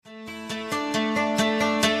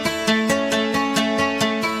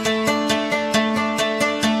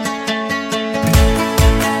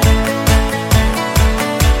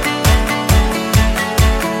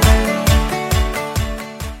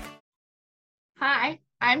Hi,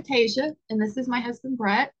 I'm Tasia, and this is my husband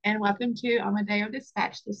Brett, and welcome to Amadeo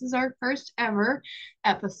Dispatch. This is our first ever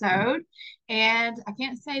episode, and I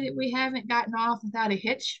can't say that we haven't gotten off without a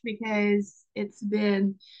hitch because it's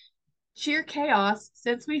been sheer chaos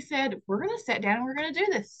since we said we're going to sit down and we're going to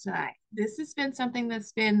do this tonight. This has been something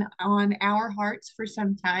that's been on our hearts for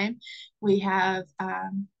some time. We have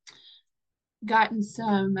gotten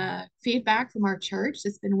some feedback from our church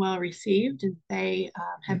that's been well received, and they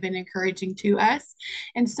have been encouraging to us.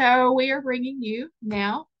 And so we are bringing you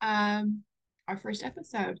now our first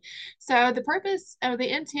episode. So the purpose of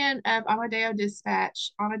the intent of Amadeo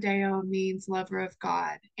Dispatch, Amadeo means lover of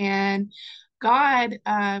God. And God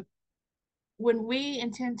when we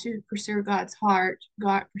intend to pursue God's heart,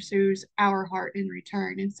 God pursues our heart in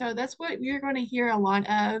return. And so that's what you're going to hear a lot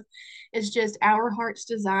of is just our heart's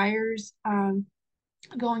desires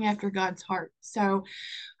going after God's heart. So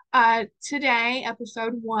today,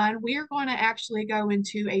 episode one, we are going to actually go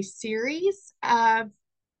into a series of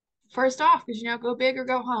first off, because go big or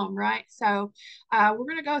go home, right? So we're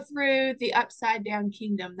going to go through the upside down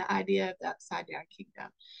kingdom, the idea of the upside down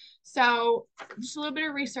kingdom. So, just a little bit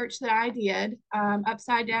of research that I did.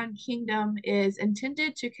 Upside down kingdom is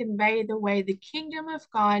intended to convey the way the kingdom of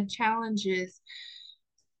God challenges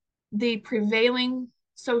the prevailing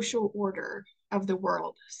social order of the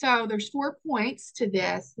world. So there's 4 points to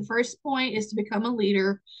this. The first point is to become a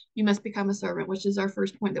leader, you must become a servant, which is our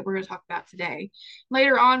first point that we're going to talk about today.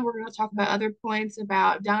 Later on, we're going to talk about other points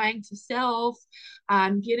about dying to self,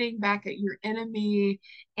 getting back at your enemy,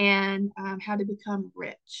 and how to become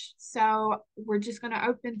rich. So we're just going to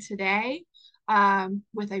open today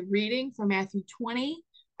with a reading from Matthew 20,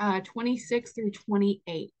 26 through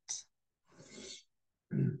 28.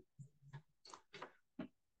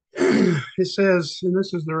 It says, and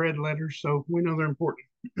this is the red letters, so we know they're important.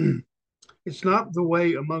 It's not the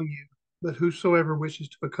way among you, but whosoever wishes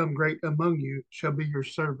to become great among you shall be your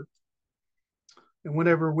servant. And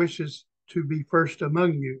whatever wishes to be first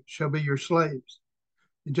among you shall be your slaves.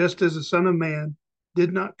 And just as the Son of Man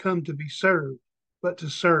did not come to be served, but to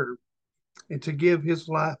serve, and to give his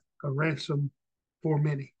life a ransom for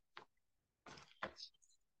many.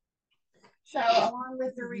 So, along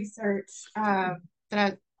with the research that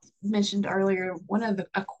I mentioned earlier, one of the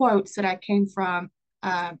quotes that I came to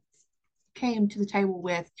the table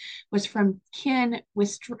with was from Ken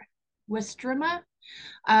Wistrema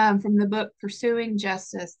from the book Pursuing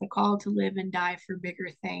Justice: The Call to Live and Die for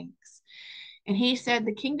Bigger Things. And he said,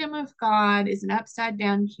 the kingdom of God is an upside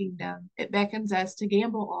down kingdom. It beckons us to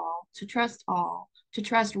gamble all, to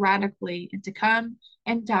trust radically, and to come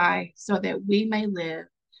and die so that we may live,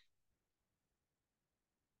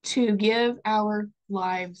 to give our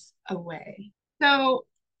lives away. So,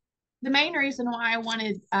 the main reason why I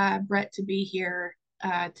wanted Brett to be here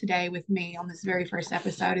today with me on this very first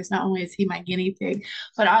episode is not only is he my guinea pig,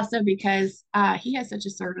 but also because he has such a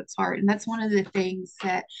servant's heart. And that's one of the things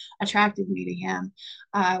that attracted me to him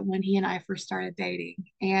when he and I first started dating.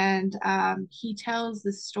 And he tells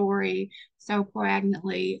the story so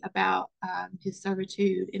poignantly about his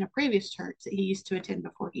servitude in a previous church that he used to attend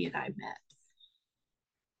before he and I met.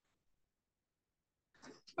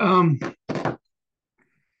 Um,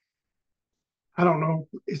 I don't know.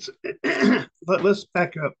 It's let's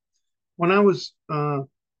back up. When I was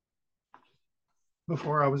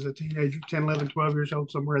before I was a teenager, 10, 11, 12 years old,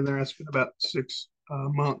 somewhere in there, I spent about 6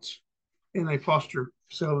 months in a foster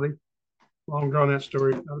facility. Long drawn out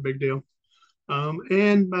story, not a big deal.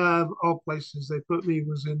 And all places they put me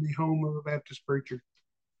was in the home of a Baptist preacher.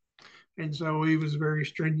 And so he was very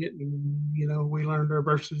stringent, and we learned our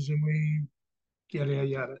verses and we yada yada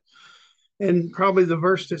yada. And probably the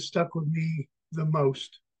verse that stuck with me the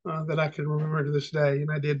most that I can remember to this day,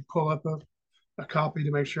 and I did pull up a copy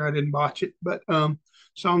to make sure I didn't botch it, but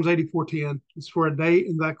Psalms 84:10, it's for a day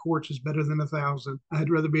in thy courts is better than 1,000. I had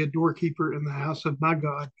rather be a doorkeeper in the house of my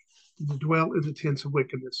God than to dwell in the tents of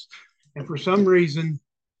wickedness. And for some reason,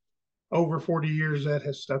 over 40 years, that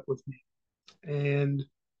has stuck with me. And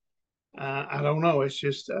I don't know. It's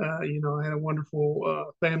just, I had a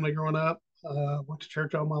wonderful family growing up. Went to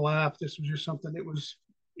church all my life. This was just something that was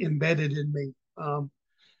embedded in me.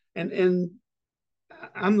 And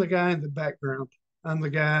I'm the guy in the background. I'm the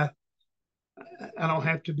guy. I don't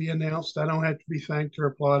have to be announced. I don't have to be thanked or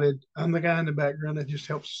applauded. I'm the guy in the background that just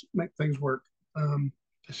helps make things work.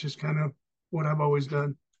 It's just kind of what I've always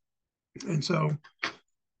done. And so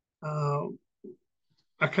uh,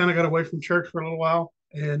 I kind of got away from church for a little while.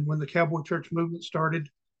 And when the cowboy church movement started,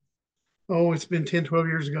 oh, it's been 10, 12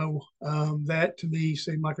 years ago, that to me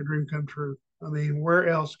seemed like a dream come true. I mean, where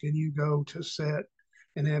else can you go to set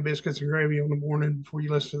and have biscuits and gravy on the morning before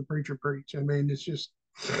you listen to the preacher preach. I mean, it's just,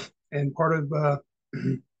 and part of,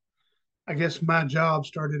 I guess my job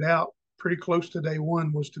started out pretty close to day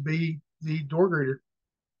one was to be the door greeter.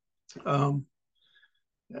 Um,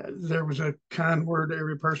 there was a kind word to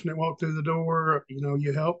every person that walked through the door. You know,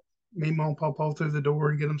 you help me, mom, papa through the door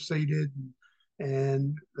and get them seated,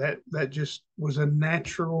 and that just was a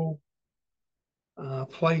natural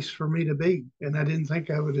place for me to be. And I didn't think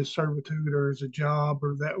of it as servitude or as a job,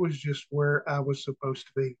 or that was just where I was supposed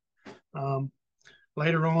to be. Um,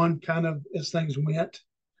 Later on, kind of as things went,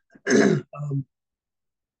 um,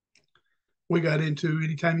 we got into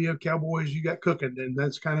anytime you have cowboys, you got cooking, and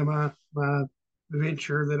that's kind of my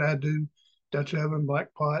venture that I do: Dutch oven,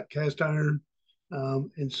 black pot, cast iron,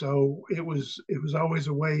 and so it was always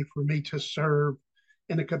a way for me to serve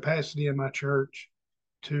in a capacity in my church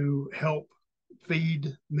to help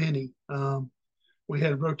feed many. We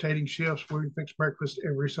had rotating shifts. We fixed breakfast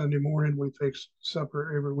every Sunday morning. We fixed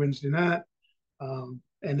supper every Wednesday night,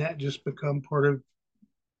 and that just become part of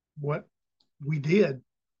what we did.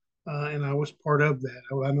 And I was part of that.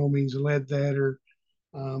 I by no means led that, or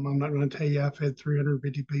I'm not going to tell you I've had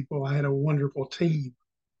 350 people. I had a wonderful team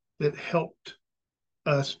that helped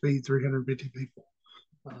us feed 350 people.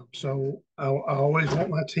 So I always want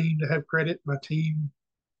my team to have credit. My team,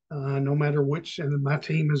 no matter which, and my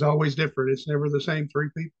team is always different. It's never the same three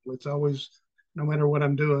people. It's always, no matter what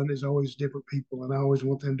I'm doing, is always different people, and I always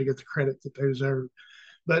want them to get the credit that they deserve.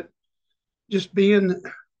 But just being,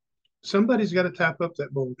 somebody's got to type up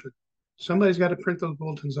that bulletin. Somebody's got to print those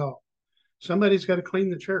bulletins off. Somebody's got to clean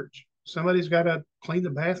the church. Somebody's got to clean the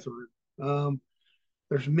bathroom. Um,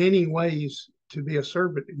 there's many ways to be a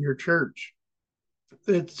servant in your church.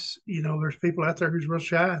 It's, there's people out there who's real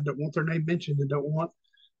shy and don't want their name mentioned and don't want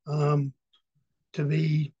um, to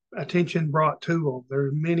be attention brought to them. There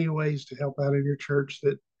are many ways to help out in your church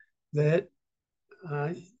that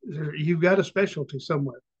uh, you've got a specialty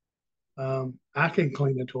somewhere. I can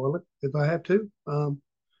clean the toilet if I have to.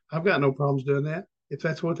 I've got no problems doing that. If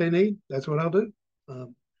that's what they need, that's what I'll do.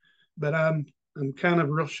 Um, but I'm kind of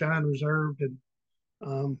real shy and reserved, and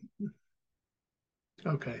um,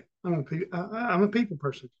 okay, I'm a people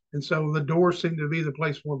person, and so the door seemed to be the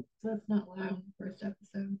place for me. That's not loud in the first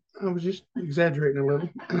episode. I was just exaggerating a little,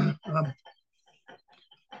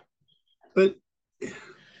 but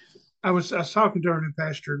I was talking to our new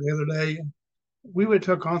pastor the other day. And we went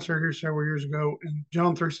to a concert here several years ago, and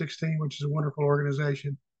John 316, which is a wonderful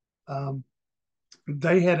organization. Um,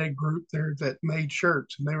 they had a group there that made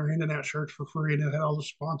shirts, and they were handing out shirts for free, and it had all the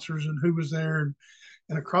sponsors and who was there,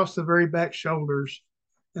 and across the very back shoulders,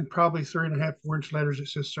 and probably 3.5, 4 inch letters, it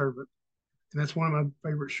says servant. And that's one of my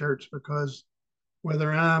favorite shirts, because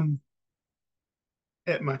whether I'm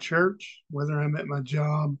at my church, whether I'm at my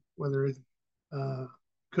job, whether it's uh,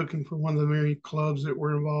 cooking for one of the many clubs that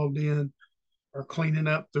we're involved in, or cleaning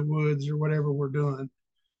up the woods, or whatever we're doing,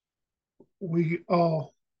 we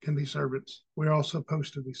all can be servants. We're all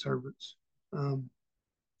supposed to be servants. Um,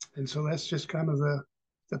 and so that's just kind of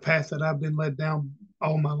the path that I've been led down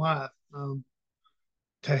all my life.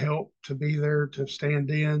 To help, to be there, to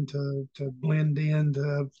stand in, to blend in,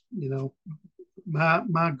 to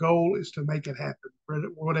my goal is to make it happen.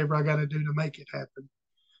 Whatever I got to do to make it happen,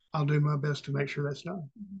 I'll do my best to make sure that's done.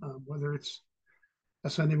 Whether it's a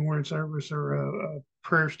Sunday morning service or a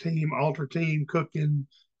prayers team, altar team, cooking,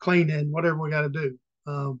 cleaning, whatever we got to do.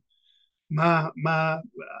 My I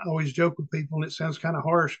always joke with people, and it sounds kind of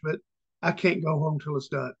harsh, but I can't go home till it's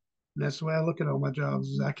done. And that's the way I look at all my jobs: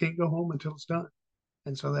 is I can't go home until it's done.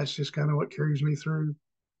 And so that's just kind of what carries me through,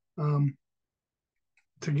 um,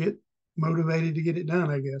 to get motivated to get it done,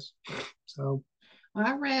 I guess. So, Well,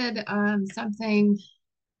 I read something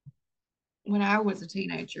when I was a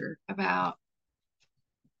teenager about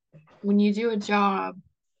when you do a job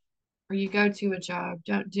or you go to a job,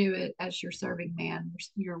 don't do it as you're serving man.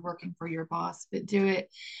 You're working for your boss, but do it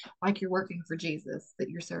like you're working for Jesus, that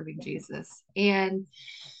you're serving Jesus. And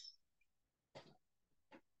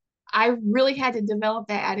I really had to develop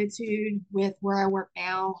that attitude with where I work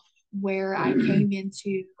now, where I came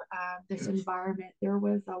into this environment. There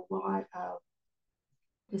was a lot of,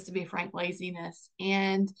 just to be frank, laziness.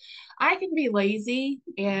 And I can be lazy,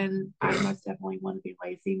 and I most definitely want to be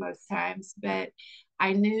lazy most times, but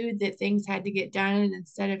I knew that things had to get done. And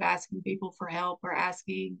instead of asking people for help or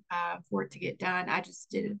asking for it to get done, I just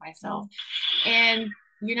did it myself. And,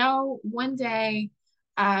 one day,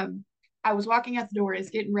 um, I was walking out the door,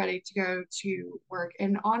 is getting ready to go to work.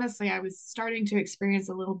 And honestly, I was starting to experience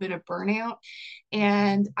a little bit of burnout.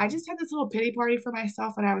 And I just had this little pity party for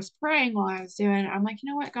myself. And I was praying while I was doing it. I'm like,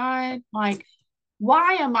 you know what, God, like,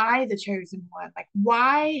 why am I the chosen one? Like,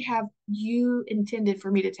 why have you intended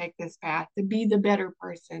for me to take this path, to be the better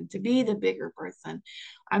person, to be the bigger person?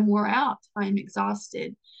 I'm wore out. I'm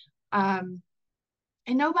exhausted. Um,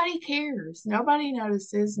 and nobody cares. Nobody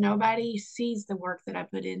notices. Nobody sees the work that I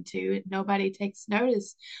put into it. Nobody takes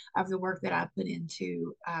notice of the work that I put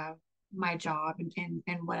into my job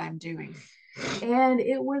and what I'm doing. And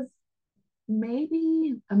it was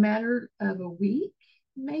maybe a matter of a week,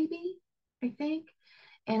 maybe, I think.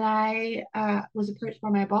 And I was approached by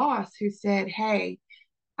my boss who said, "Hey,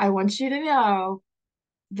 I want you to know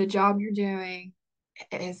the job you're doing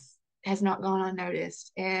is has not gone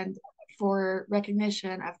unnoticed. And for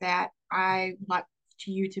recognition of that, I would like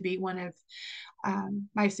you to be one of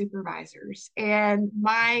my supervisors." And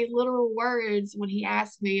my literal words when he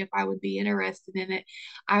asked me if I would be interested in it,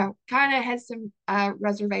 I kind of had some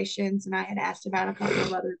reservations, and I had asked about a couple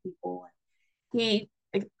of other people. He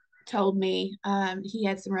told me he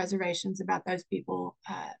had some reservations about those people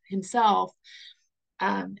himself,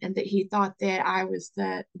 and that he thought that I was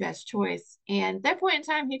the best choice. And at that point in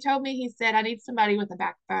time, he told me, he said, "I need somebody with a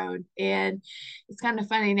backbone." And it's kind of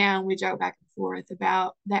funny now, and we joke back and forth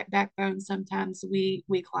about that backbone. Sometimes we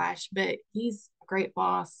clash, but he's a great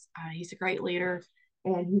boss. He's a great leader,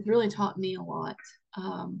 and he's really taught me a lot.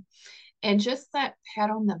 Um, and just that pat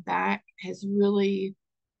on the back has really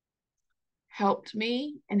helped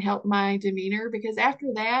me and helped my demeanor, because after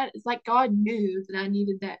that, it's like God knew that I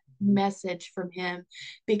needed that message from him,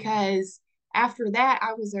 because after that,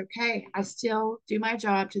 I was okay. I still do my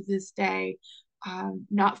job to this day,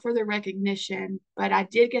 not for the recognition, but I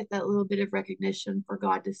did get that little bit of recognition for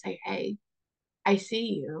God to say, "Hey, I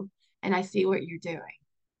see you and I see what you're doing."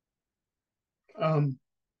 Um,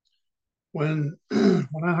 when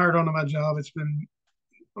when I hired onto my job, it's been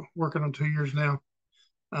working on 2 years now.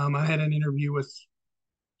 I had an interview with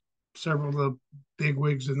several of the big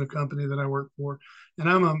wigs in the company that I work for, and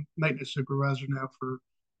I'm a maintenance supervisor now for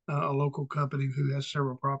a local company who has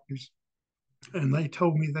several properties. And they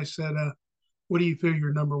told me, they said, "What do you feel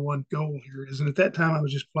your number one goal here is?" And at that time, I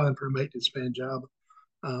was just applying for a maintenance man job.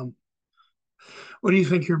 Um, what do you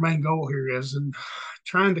think your main goal here is? And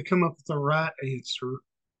trying to come up with the right answer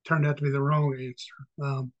turned out to be the wrong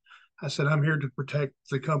answer. I said, "I'm here to protect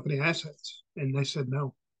the company assets." And they said,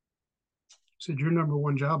 "No." I said, "Your number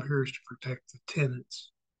one job here is to protect the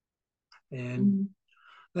tenants." And Mhm.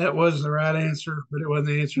 that was the right answer, but it wasn't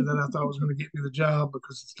the answer that I thought was going to get me the job,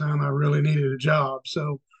 because at the time I really needed a job.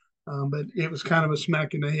 So, but it was kind of a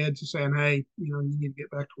smack in the head to saying, "Hey, you need to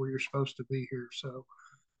get back to where you're supposed to be here." So,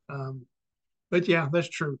 um, but yeah, that's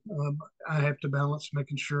true. I have to balance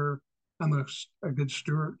making sure I'm a good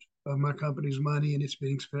steward of my company's money and it's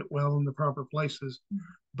being spent well in the proper places.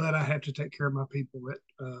 But I have to take care of my people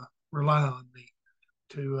that rely on me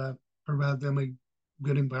to provide them a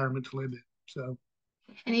good environment to live in. So,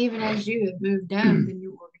 And even as you have moved up in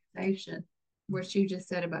your organization, what you just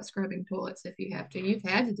said about scrubbing toilets, if you have to, you've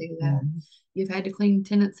had to do that. Mm-hmm. You've had to clean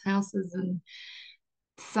tenants' houses, and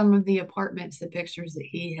some of the apartments, the pictures that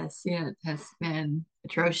he has sent has been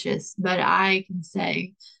atrocious. But I can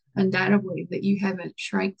say undoubtedly that you haven't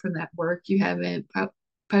shrank from that work. You haven't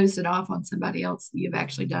posted off on somebody else. You've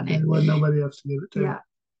actually done it. There wasn't nobody else to give it to. Yeah.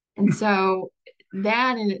 And so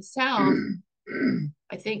that in itself,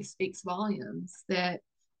 I think, speaks volumes that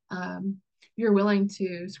um, you're willing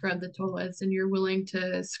to scrub the toilets and you're willing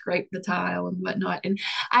to scrape the tile and whatnot. And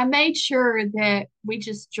I made sure that we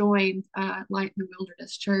just joined Light in the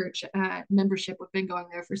Wilderness Church membership. We've been going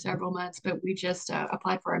there for several months, but we just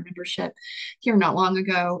applied for our membership here not long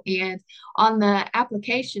ago. And on the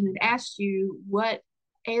application, it asked you what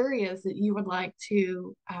areas that you would like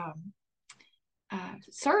to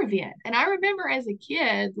serve in. And I remember as a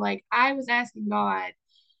kid, like I was asking God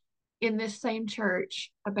in this same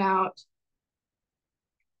church about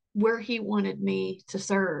where he wanted me to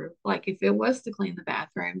serve, like if it was to clean the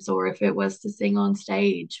bathrooms or if it was to sing on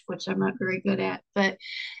stage, which I'm not very good at, but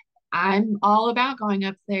I'm all about going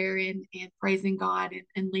up there and praising God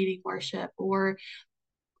and leading worship or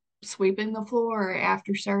sweeping the floor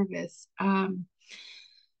after service.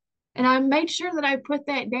 And I made sure that I put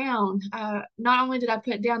that down. Not only did I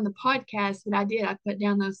put down the podcast, but I put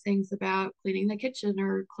down those things about cleaning the kitchen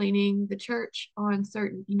or cleaning the church on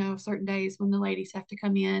certain days when the ladies have to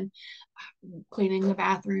come in, cleaning the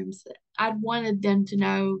bathrooms. I wanted them to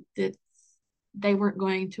know that they weren't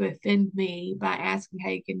going to offend me by asking,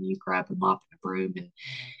 "Hey, can you grab a mop and a broom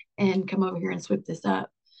and come over here and sweep this up?"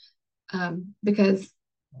 Because,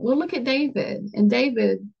 well, look at David, and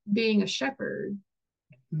David being a shepherd,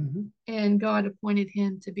 mm-hmm. and God appointed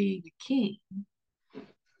him to be a king.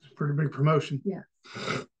 It's a pretty big promotion. Yeah.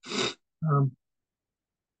 Um,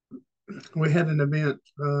 we had an event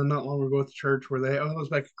not long ago at the church where it was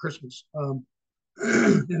back at Christmas,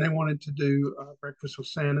 and they wanted to do breakfast with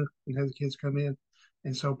Santa and have the kids come in.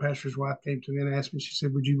 And so pastor's wife came to me and asked me, she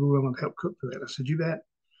said, would you be willing to help cook for that? I said, you bet.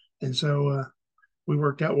 And so we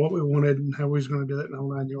worked out what we wanted and how we was going to do it in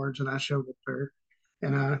all 9 yards. And I showed up there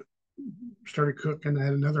and I started cooking. I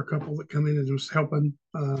had another couple that come in and was helping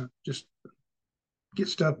just get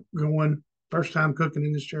stuff going. First time cooking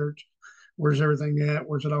in this church. Where's everything at?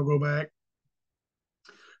 Where's it all go back?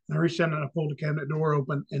 And I reached down and I pulled the cabinet door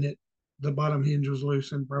open and the bottom hinge was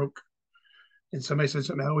loose and broke. And somebody said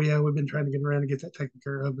something, oh yeah, we've been trying to get around to get that taken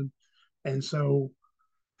care of. And so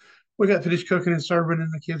we got finished cooking and serving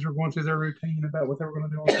and the kids were going through their routine about what they were going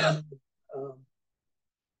to do on Sunday. Um,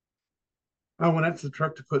 I went out to the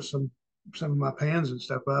truck to put some of my pans and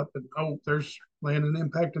stuff up and there's laying an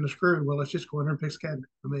impact in the screw. Well, let's just go in there and fix the cabinet.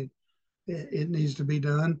 I mean, it needs to be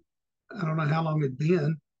done. I don't know how long it'd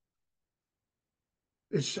been.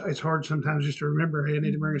 It's hard sometimes just to remember, hey, I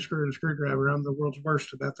need to bring a screw and a screwdriver. I'm the world's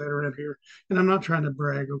worst about that around here. And I'm not trying to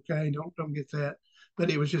brag, okay? Don't get that. But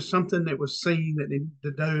it was just something that was seen that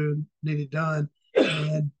needed done.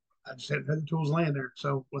 And I just had the tools laying there.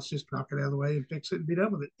 So let's just knock it out of the way and fix it and be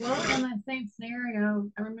done with it. Well, in that same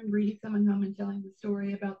scenario, I remember you coming home and telling the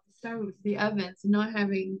story about the stoves, the ovens, and not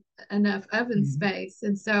having enough oven space.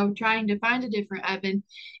 And so trying to find a different oven,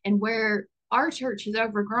 and where our church is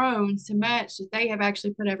overgrown so much that they have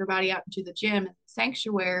actually put everybody out into the gym. And the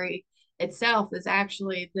sanctuary itself is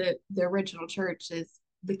actually the original church is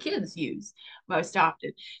the kids use most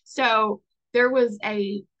often. So there was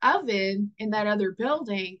a oven in that other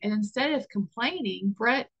building, and instead of complaining,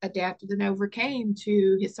 Brett adapted and overcame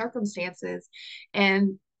to his circumstances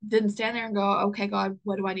and didn't stand there and go, okay, God,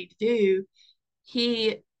 what do I need to do?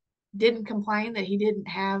 He didn't complain that he didn't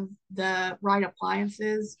have the right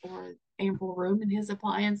appliances or ample room in his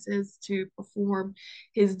appliances to perform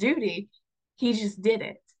his duty. He just did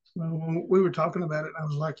it. Well, when we were talking about it, I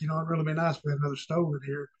was like, it'd really be nice if we had another stove in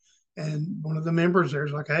here. And one of the members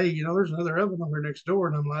there's like, hey, there's another oven over next door.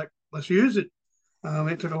 And I'm like, let's use it.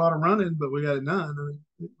 It took a lot of running, but we got it done. I mean,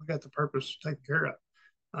 we got the purpose taken care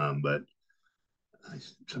of. But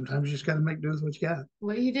sometimes you just got to make do with what you got.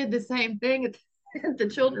 Well, you did the same thing at the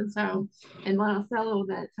children's home in Monticello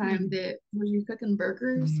that time. That was you cooking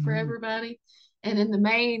burgers for everybody, and in the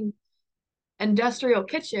main industrial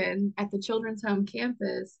kitchen at the children's home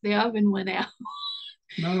campus, the oven went out.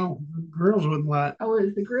 No, the grills wouldn't light. Oh, it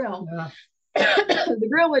was the grill. Yeah. The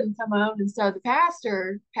grill wouldn't come on, and so the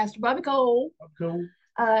Pastor Bobby Cole,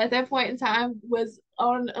 at that point in time, was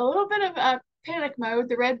on a little bit of a panic mode.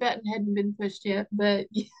 The red button hadn't been pushed yet, but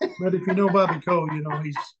but if you know Bobby Cole,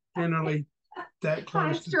 he's generally that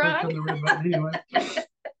close to pushing the red button anyway.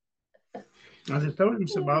 I just told him,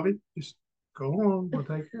 said, Bobby, just go on, we'll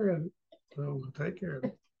take care of it. So we'll take care of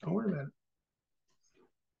it. Don't worry about it.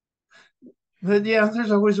 But yeah,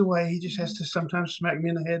 there's always a way. He just has to sometimes smack me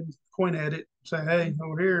in the head and point at it, and say, "Hey,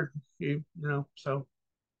 over here," So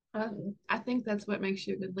I think that's what makes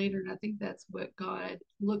you a good leader, and I think that's what God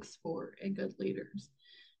looks for in good leaders,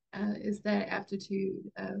 is that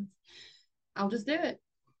aptitude of, "I'll just do it.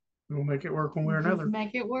 We'll make it work one way or another.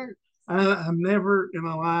 Make it work." I've never in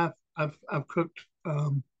my life I've cooked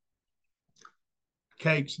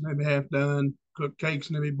cakes and they have done cooked cakes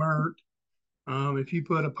and they be burnt. If you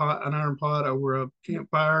put an iron pot over a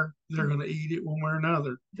campfire, they're going to eat it one way or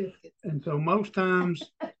another. Biscuits. And so most times,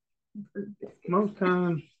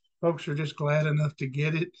 folks are just glad enough to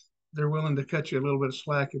get it. They're willing to cut you a little bit of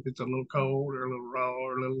slack if it's a little cold or a little raw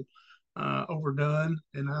or a little overdone.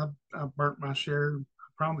 And I've burnt my share.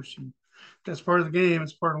 I promise you, that's part of the game.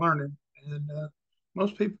 It's part of learning. And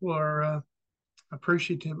most people are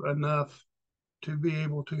appreciative enough to be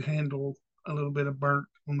able to handle a little bit of burnt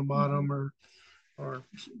on the bottom or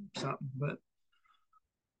something. But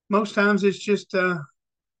most times it's just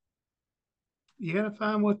you got to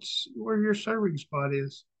find where your serving spot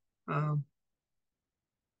is.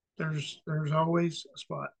 There's always a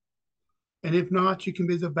spot, and if not, you can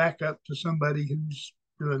be the backup to somebody who's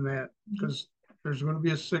doing that, because there's going to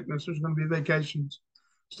be a sickness, there's going to be vacations,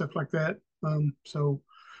 stuff like that. So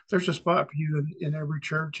there's a spot for you in every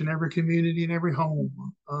church, in every community, in every home,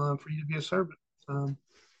 for you to be a servant.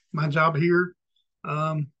 My job here,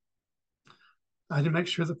 I had to make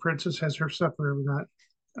sure the princess has her supper every night,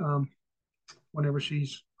 whenever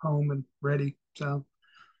she's home and ready. So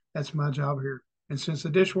that's my job here. And since the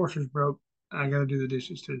dishwasher's broke, I got to do the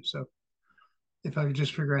dishes too. So if I could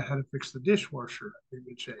just figure out how to fix the dishwasher, I'd be in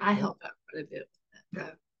good shape. I help out quite a bit.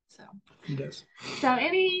 So he does. So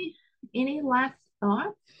any last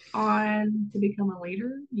thoughts on to become a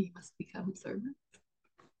leader? You must become a servant.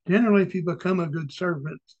 Generally, if you become a good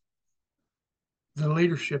servant, the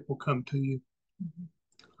leadership will come to you.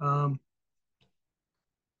 Um,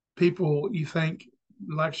 People, you think,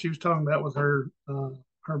 like she was talking about with her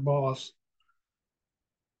boss,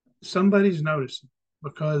 somebody's noticing,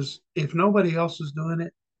 because if nobody else is doing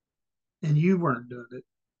it and you weren't doing it,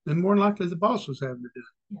 then more than likely the boss was having to do it.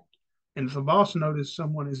 Yeah. And if the boss notices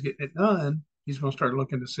someone is getting it done, he's going to start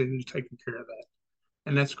looking to see who's taking care of that.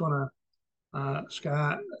 And that's going to,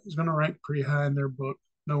 Sky is going to rank pretty high in their book,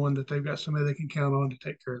 knowing that they've got somebody they can count on to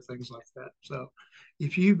take care of things like that. So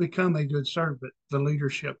if you become a good servant, the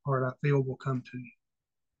leadership part, I feel, will come to you.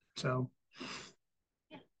 So,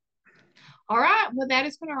 All right. Well, that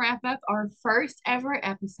is going to wrap up our first ever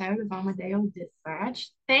episode of Amadeo Dispatch.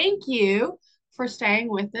 Thank you for staying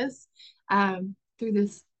with us through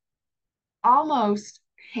this almost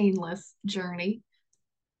painless journey.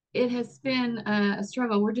 It has been a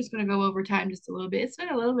struggle. We're just going to go over time just a little bit. It's been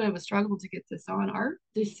a little bit of a struggle to get this on. Our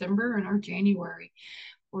December and our January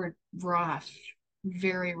were rough,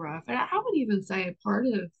 very rough. And I would even say part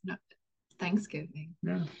of Thanksgiving.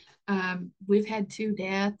 yeah. We've had two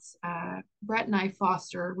deaths. Brett and I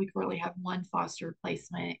foster. We currently have one foster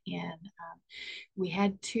placement, and we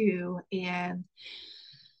had two. And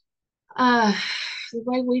uh, the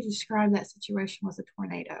way we described that situation was a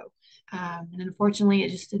tornado. And unfortunately, it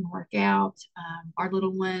just didn't work out. Our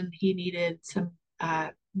little one, he needed some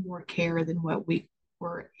more care than what we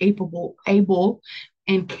were able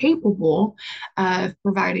and capable of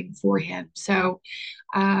providing for him. So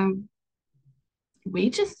um,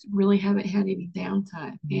 we just really haven't had any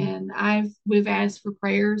downtime. And we've asked for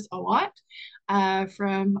prayers a lot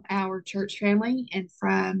from our church family and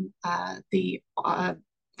from the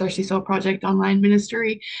Thirsty Soul Project online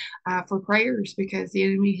ministry for prayers, because the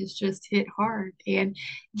enemy has just hit hard. And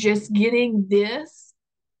just getting this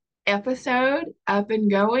episode up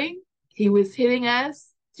and going, he was hitting us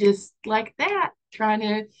just like that, trying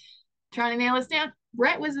to nail us down.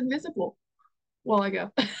 Brett was invisible a while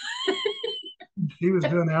ago. She was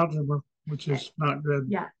doing algebra, which is not good.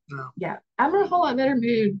 Yeah. No. Yeah. I'm in a whole lot better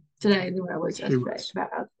mood today than what I was yesterday about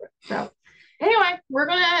algebra. So anyway, we're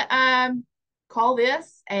gonna call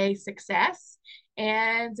this a success.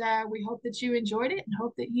 And we hope that you enjoyed it and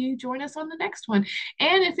hope that you join us on the next one.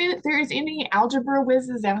 And if there's any algebra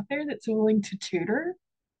whizzes out there that's willing to tutor,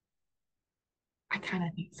 I kind of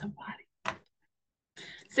need somebody.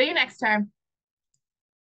 See you next time.